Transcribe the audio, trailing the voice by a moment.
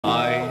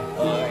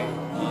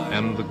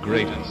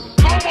greatest.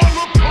 Someone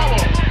with power.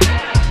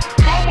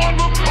 Someone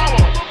with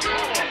power.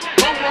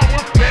 Someone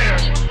with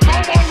dash.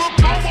 Someone with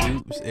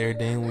power. It's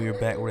yrndj. We are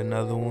back with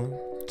another one.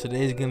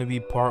 Today's gonna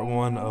be part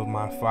 1 of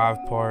my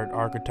 5-part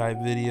archetype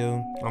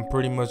video. I'm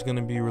pretty much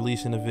gonna be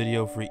releasing a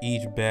video for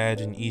each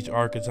badge and each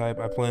archetype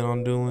I plan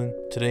on doing.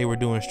 Today we're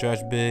doing stretch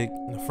big.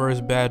 The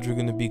first badge we're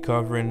gonna be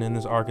covering in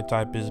this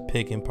archetype is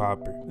pick and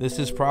popper. This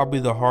is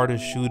probably the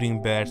hardest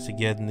shooting badge to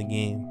get in the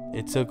game.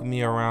 It took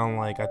me around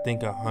I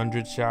think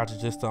 100 shots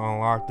just to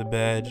unlock the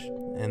badge,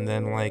 and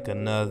then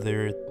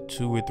another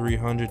 200 or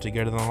 300 to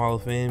get it in the Hall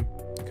of Fame.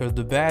 Because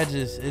the badge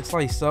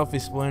it's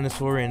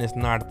self-explanatory and it's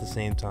not at the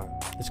same time.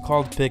 It's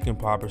called pick and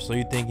popper, so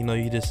you think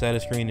you just set a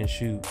screen and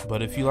shoot.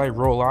 But if you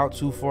roll out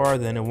too far,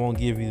 then it won't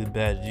give you the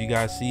badge. You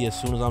guys see, as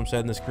soon as I'm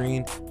setting the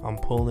screen, I'm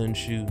pulling and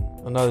shooting.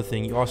 Another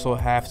thing, you also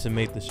have to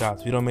make the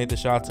shots. If you don't make the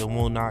shots, it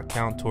will not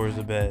count towards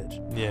the badge.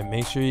 Yeah,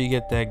 make sure you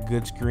get that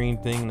good screen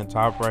thing in the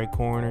top right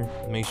corner.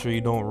 Make sure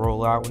you don't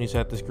roll out when you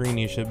set the screen.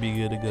 You should be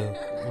good to go.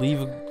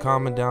 Leave a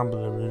comment down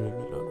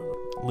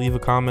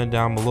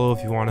below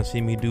if you want to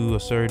see me do a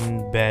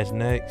certain badge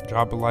next.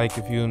 Drop a like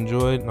if you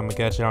enjoyed, and I'm gonna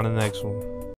catch you on the next one.